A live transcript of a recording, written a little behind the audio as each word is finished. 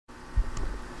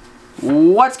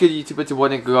What's good, YouTube? It's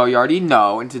Whatwould you already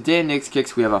know. And today in Nick's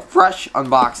Kicks we have a fresh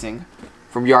unboxing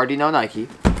from You Already Know Nike.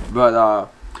 But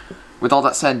with all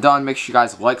that said and done, make sure you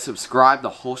guys like, subscribe, the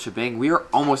whole shebang. We are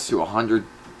almost to 100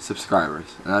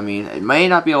 subscribers. And I mean, it may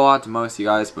not be a lot to most of you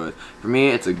guys, but for me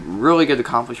it's a really good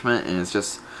accomplishment, and it's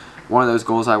just one of those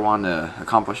goals I want to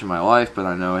accomplish in my life. But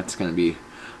I know it's going to be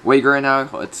way greater now.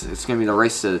 It's going to be the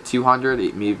race to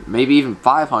 200, maybe even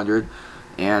 500.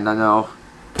 And I know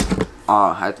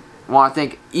I want to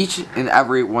thank each and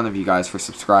every one of you guys for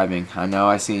subscribing. I know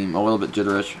I seem a little bit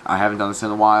jitterish. I haven't done this in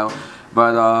a while,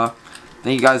 but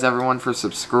thank you guys everyone for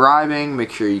subscribing.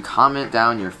 Make sure you comment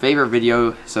down your favorite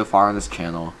video so far on this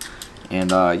channel.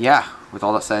 And yeah, with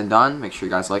all that said and done, make sure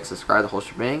you guys like, subscribe, the whole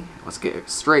shebang. Let's get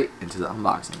straight into the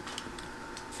unboxing.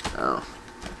 Oh,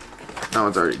 that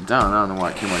one's already done. I don't know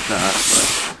why it came like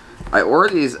that, but I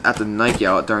ordered these at the Nike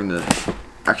outlet during the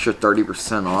extra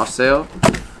 30% off sale.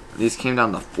 These came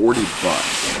down to 40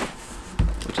 bucks,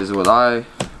 which is what I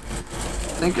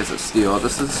think is a steal.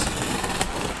 This is,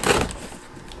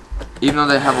 even though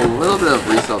they have a little bit of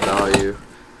resale value,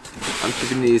 I'm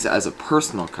keeping these as a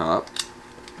personal cop,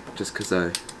 just because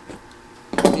I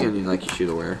need a new Nike shoe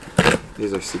to wear.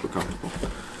 These are super comfortable.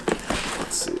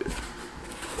 Let's see.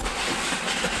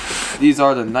 These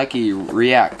are the Nike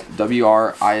React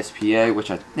WR ISPA,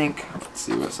 which I think, let's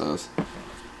see what it says.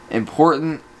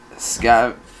 Important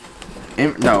scav...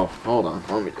 No, hold on.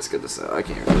 Let me just get this out. I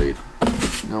can't read.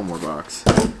 No more box.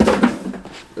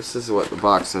 This is what the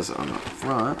box says on the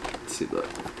front. Let's see that.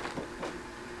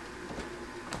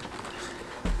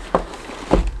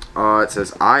 It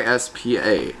says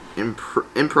ISPA.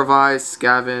 Improvise,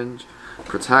 scavenge,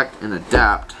 protect, and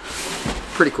adapt.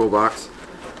 Pretty cool box.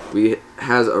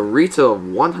 Has a retail of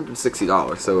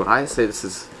 $160. So I say this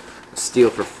is a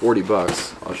steal for 40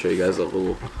 bucks. I'll show you guys a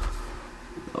little.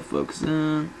 I'll focus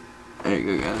in. There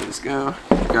you go, guys. Let's go.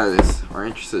 If you guys are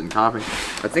interested in copying,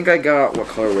 I think I got, what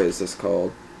colorway is this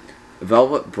called?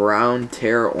 Velvet Brown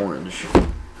Terra Orange.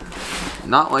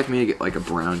 Not like me to get like a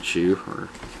brown shoe or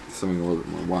something a little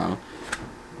bit more wild.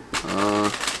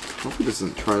 Hopefully this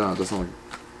doesn't try it out. It doesn't look.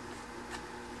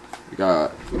 We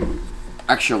got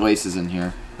extra laces in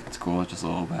here. That's cool. Just a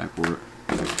little backboard.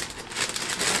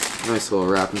 Nice little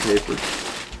wrapping paper.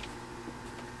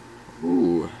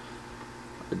 Ooh,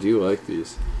 I do like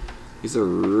these. These are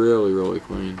really, really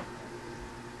clean.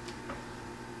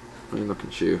 Clean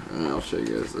looking shoe. And I'll show you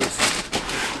guys this.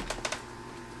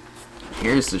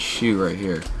 Here's the shoe right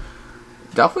here.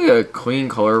 Definitely a clean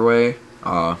colorway.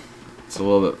 It's a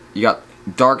little bit, you got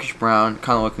darkish brown,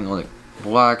 kind of looking like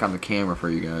black on the camera for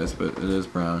you guys, but it is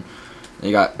brown. And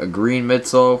you got a green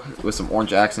midsole with some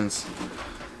orange accents.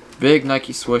 Big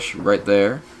Nike swoosh right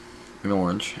there in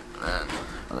orange. And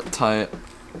I'll tie it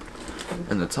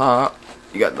in the top.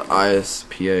 You got the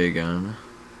ISPA again.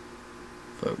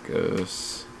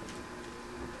 Focus.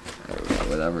 There we go,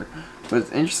 whatever. But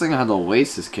it's interesting how the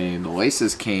laces came. The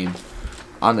laces came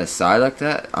on the side like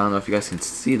that. I don't know if you guys can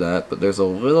see that, but there's a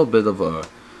little bit of a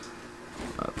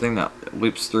thing that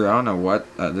loops through. I don't know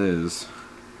what that is.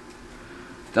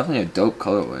 Definitely a dope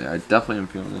colorway. I definitely am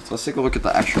feeling this. Let's take a look at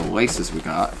the actual laces we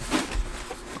got.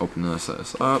 Open this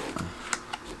up.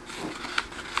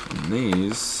 And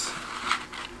these.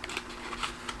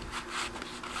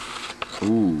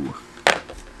 Ooh.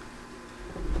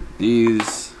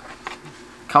 These.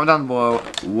 Comment down below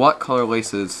what color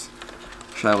laces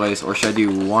should I lace, or should I do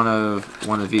one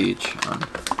of each. I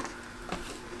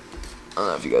don't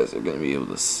know if you guys are gonna be able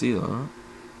to see that.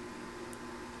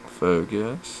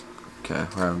 Focus. Okay,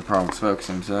 we're having problems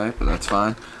focusing today, but that's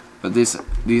fine. But these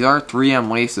are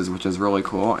 3M laces, which is really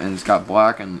cool, and it's got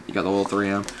black and you got the little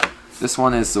 3M. This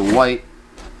one is the white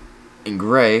and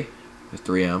gray with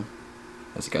 3M,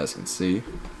 as you guys can see.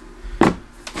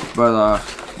 But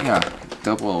yeah,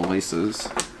 dope little laces.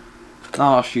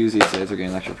 Not all shoes these days are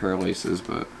getting an extra pair of laces,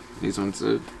 but these ones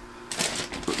did.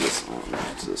 Put this one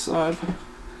to the side.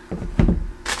 The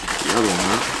other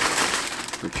one,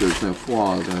 make sure there's no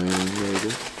flaws or anything,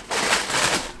 maybe.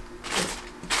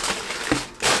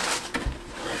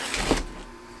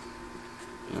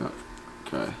 Yeah.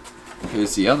 Okay.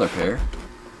 Here's the other pair.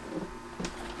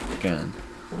 Again,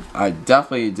 I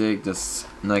definitely dig this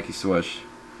Nike swoosh.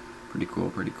 Pretty cool,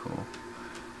 pretty cool.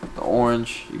 The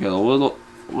orange, you got a little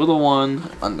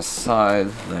one on the side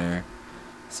there.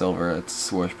 Silver, it's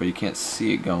swoosh, but you can't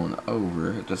see it going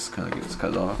over. It just kind of gets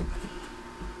cut off.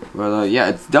 But yeah,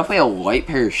 it's definitely a light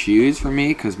pair of shoes for me,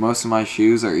 because most of my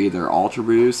shoes are either Ultra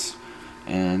Boost,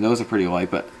 and those are pretty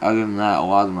light. But other than that, a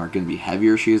lot of them are going to be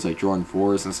heavier shoes, like Jordan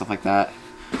 4s and stuff like that.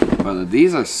 But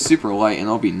these are super light, and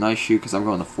they'll be a nice shoe because I'm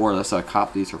going to Florida, so I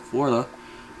copped these for Florida.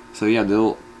 So yeah,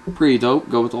 pretty dope.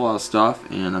 Go with a lot of stuff,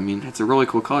 and I mean, it's a really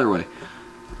cool colorway.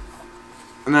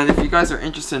 And then if you guys are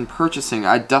interested in purchasing,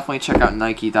 I'd definitely check out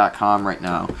Nike.com right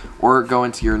now, or go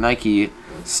into your Nike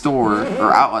store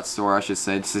or outlet store, I should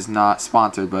say. This is not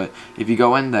sponsored, but if you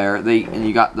go in there, and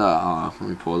you got the let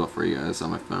me pull it up for you guys on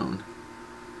my phone.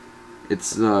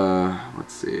 It's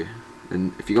let's see,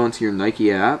 and if you go into your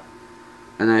Nike app,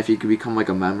 and then if you could become like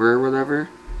a member or whatever,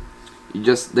 you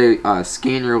just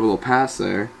scan your little pass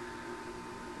there.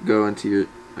 Go into your,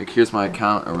 like, here's my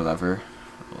account or whatever.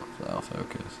 Oh, that'll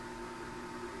focus.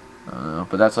 I don't know,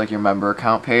 but that's like your member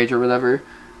account page or whatever,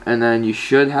 and then you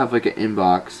should have like an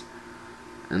inbox,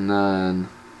 and then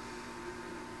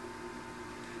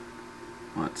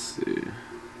let's see.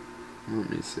 Let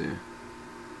me see.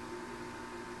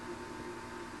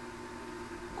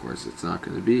 Of course, it's not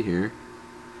going to be here.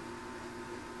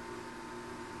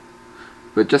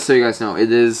 But just so you guys know,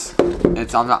 it's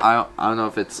I don't know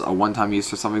if it's a one-time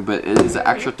use or something, but it is an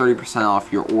extra 30%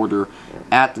 off your order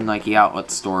at the Nike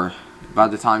outlet store. By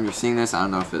the time you're seeing this, I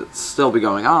don't know if it's still be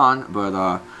going on,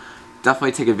 but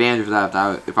definitely take advantage of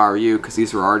that if I were you, because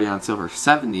these were already on sale for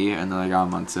 $70, and then I got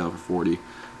them on sale for $40.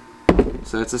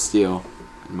 So it's a steal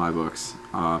in my books.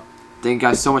 Thank you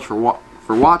guys so much for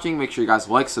watching. Make sure you guys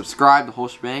like, subscribe, the whole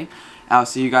shebang. And I'll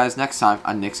see you guys next time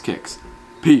on Nick's Kicks.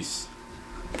 Peace.